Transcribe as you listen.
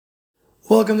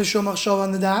Welcome to Shomach Shav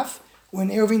on the Daf. We're in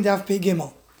Eruvin Daf Pei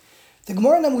Gimel. The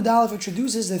Gemara in Amud Aleph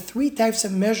introduces the three types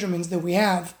of measurements that we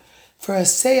have for a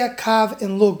seah, kav,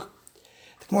 and lug.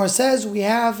 The Gemara says we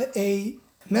have a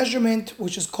measurement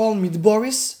which is called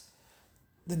midboris,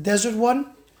 the desert one.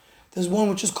 There's one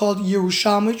which is called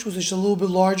Yerushalmich, which is a little bit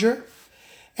larger.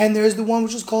 And there's the one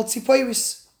which is called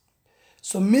Tzipoiris.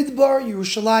 So Midbar,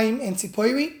 Yerushalayim, and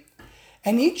Tzipoiri.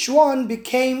 And each one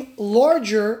became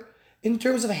larger in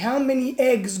terms of how many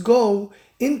eggs go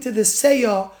into the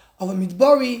seah of a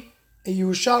Midbari, a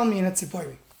Yerushalmi, and a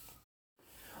Tzipoiri.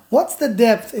 What's the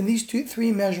depth in these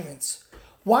three measurements?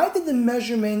 Why did the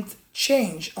measurement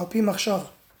change al pi machshava?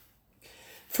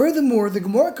 Furthermore, the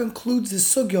Gemara concludes the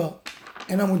sugya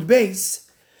in Amud Beis,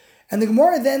 and the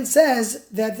Gemara then says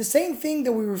that the same thing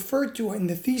that we referred to in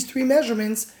these three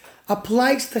measurements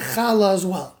applies to challah as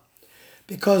well.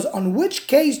 Because on which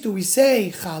case do we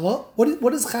say challah?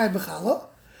 What is chayv b'challah?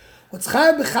 What's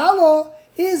chayv b'challah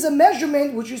is a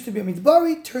measurement which used to be a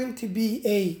midbari, turned to be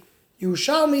a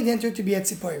Yerushalmi, then turned to be a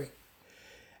Tzipoiri.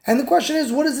 And the question is,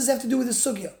 what does this have to do with the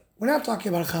sugya? We're not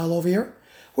talking about challah over here.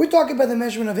 We're talking about the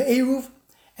measurement of eruv,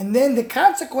 and then the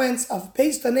consequence of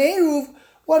based on eruv,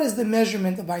 what is the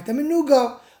measurement of Baita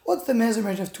Menuga? What's the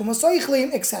measurement of Tumas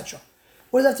Oichlim, etc.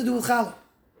 What does that have to do with challah?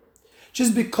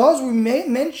 Just because we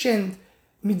mentioned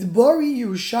Midbari,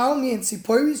 Yerushalmi, and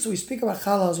Tzipoiri, so we speak about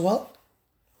challah as well.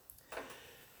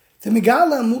 The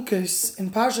Megala Amukis in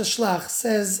Parsha Shlach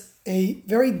says a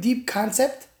very deep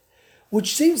concept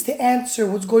which seems to answer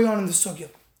what's going on in the sugya.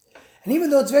 And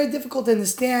even though it's very difficult to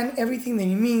understand everything that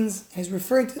he means, he's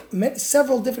referring to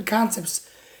several different concepts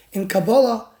in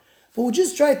Kabbalah, but we'll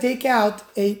just try to take out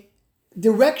a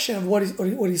direction of what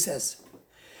he says.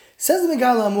 Says the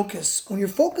Megala Amukis, when you're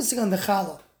focusing on the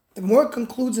challah, the Gemara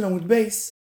concludes in Amud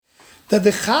Beis that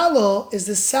the challah is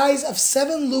the size of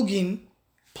 7 lugin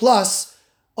plus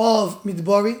of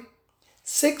Midbari,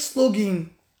 6 lugin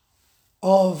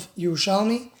of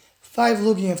Yerushalmi, 5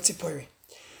 lugin of Tzipoiri.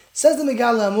 Says the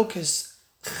Megala Amukis,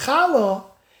 challah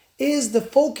is the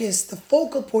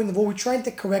focal point of what we're trying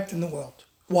to correct in the world.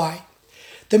 Why?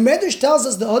 The Medrash tells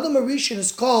us the Adam Arishan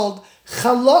is called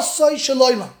Chalasai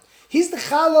Shaloylam. He's the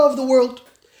challah of the world.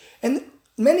 And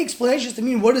many explanations to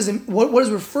mean what is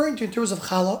referring to in terms of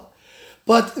challah.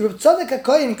 But Reb Tzadok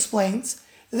HaKohen explains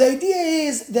that the idea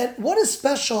is that what is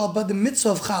special about the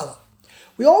mitzvah of challah?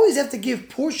 We always have to give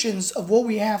portions of what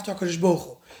we have to HaKadosh Baruch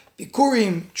Hu.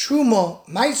 Bikurim, Truma,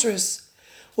 Maasros.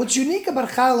 What's unique about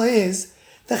challah is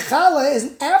the challah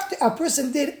is after a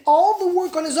person did all the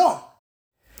work on his own.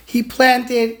 He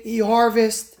planted, he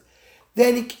harvested,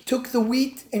 then he took the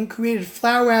wheat and created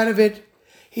flour out of it.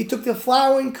 He took the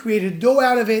flour and created dough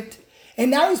out of it.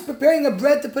 And now he's preparing a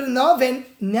bread to put in the oven.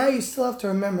 Now you still have to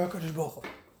remember HaKadosh Baruch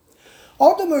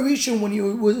Hu. Adam Arishan, when he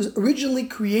was originally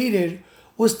created,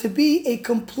 was to be a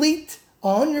complete,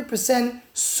 100%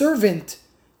 servant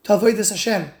to Avodas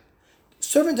Hashem.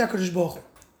 Servant to HaKadosh Baruch Hu.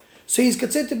 So he's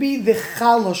considered to be the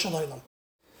Challah Shalaylam.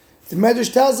 The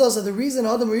Medrash tells us that the reason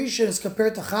Adam Arishan is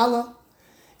compared to Challah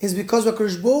is because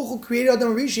HaKadosh Baruch Hu created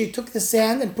Adam Arishan. He took the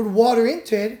sand and put water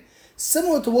into it.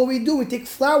 Similar to what we do, we take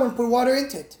flour and put water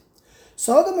into it.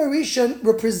 So Adam Arishan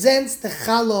represents the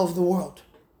challah of the world.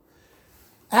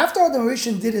 After Adam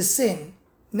Arishan did his sin,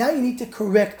 now you need to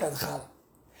correct that challah.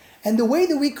 And the way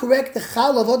that we correct the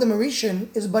challah of Adam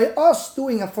Arishan is by us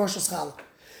doing a first challah.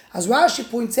 As Rashi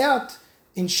points out,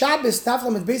 in Shabbos,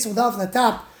 Taflam at base of the on the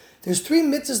top, there's 3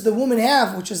 mitzvahs the women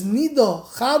have, which is Nido,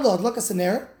 Challah, Adlakas, and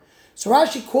Ner. So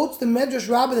Rashi quotes the Medrash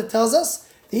Rabbah that tells us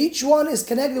that each one is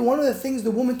connected to one of the things the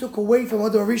woman took away from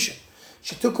Adam Arishan.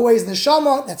 She took away his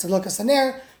neshama, that's Adlakas and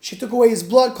Ner. She took away his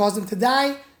blood, caused him to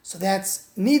die, so that's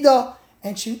Nida.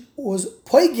 And she was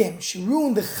poigim, she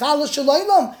ruined the Challah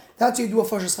Shalaylam. That's how you do a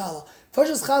Farshas Challah.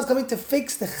 Farshas Challah is coming to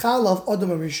fix the Challah of Adam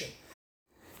Arishan.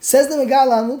 Says the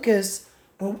Megala Amukis,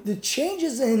 the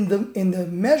changes in the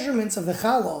measurements of the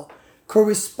challah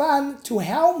correspond to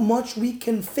how much we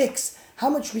can fix, how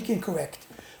much we can correct.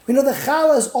 We know the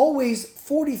challah is always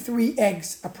 43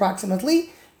 eggs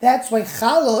approximately. That's why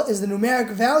challah is the numeric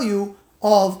value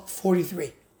of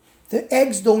 43. The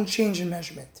eggs don't change in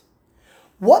measurement.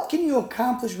 What can you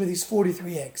accomplish with these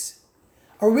 43 eggs?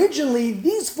 Originally,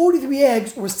 these 43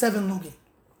 eggs were 7 lugin.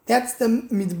 That's the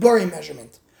midbari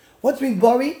measurement. What's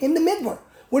midbari? In the midbar.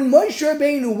 When Moshe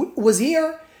Rabbeinu was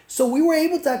here, so we were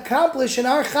able to accomplish in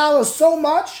our challah so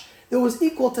much that it was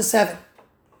equal to 7.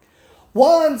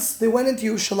 Once they went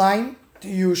into Yerushalayim, to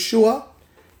Yeshua,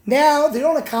 now they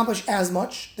don't accomplish as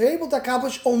much. They're able to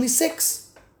accomplish only 6.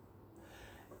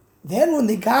 Then when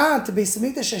they got to Beis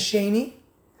Hamikdash Hasheni,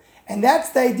 and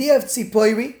that's the idea of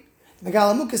Tzipoiri, The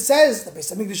Megal HaMukas says the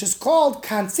Beis HaMikdash is called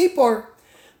Kan Tzipor,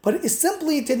 but it's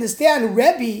simply to understand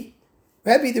Rebbe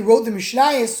that wrote the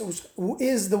Mishnayos, who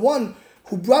is the one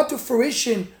who brought to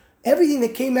fruition everything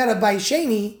that came out of Bayis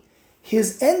Sheni.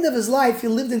 His end of his life, he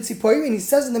lived in Tzipori, and he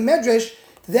says in the Medrash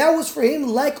that was for him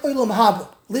like Olam Haba,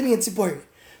 living in Tzipori.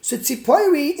 So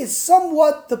Tzipori is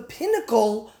somewhat the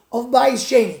pinnacle of Bayis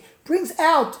Sheni, brings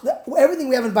out everything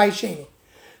we have in Bayis Sheni.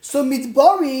 So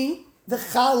Midbari, the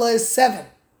Chala is 7.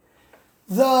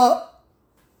 The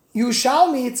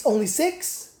Yerushalmi, it's only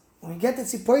 6. When we get to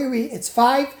Tzipori, it's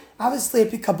 5. Obviously,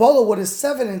 Epi Kabbalah, what is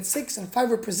 7 and 6 and 5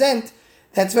 represent,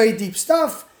 that's very deep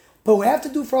stuff. But what we have to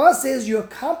do for us is you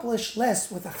accomplish less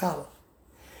with a challah.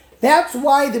 That's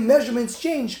why the measurements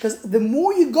change, because the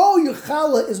more you go, your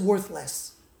challah is worth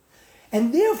less.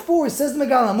 And therefore, it says the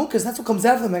Megal HaMukas, that's what comes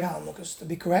out of the Megal HaMukas, to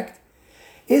be correct,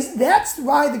 is that's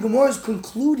why the Gemara is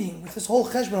concluding with this whole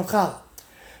cheshbon of challah.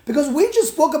 Because we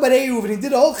just spoke about Eruv, and he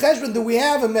did a whole cheshbon that we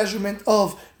have a measurement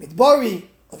of Midbari,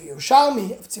 of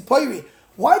Yerushalmi, of Tzipori.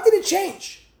 Why did it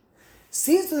change?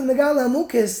 Seems to the Megal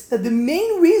HaMukas that the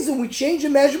main reason we change the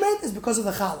measurement is because of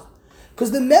the challah.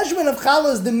 Because the measurement of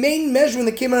challah is the main measurement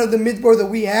that came out of the midbar that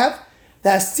we have,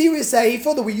 the Asir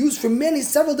Sa'ifah that we use for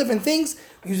several different things.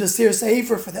 We use Asir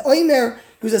Sa'ifah for the Omer,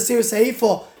 we use Asir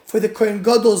Sa'ifah for the Kohen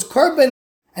Gadol's korban,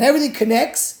 and everything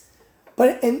connects.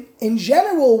 But in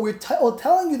general, we're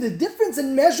telling you the difference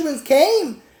in measurements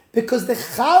came because the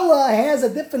challah has a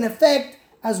different effect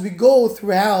as we go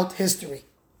throughout history.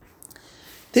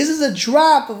 This is a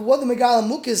drop of what the Megal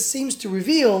HaMukas seems to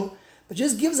reveal, but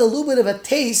just gives a little bit of a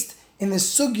taste in the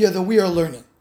sugya that we are learning.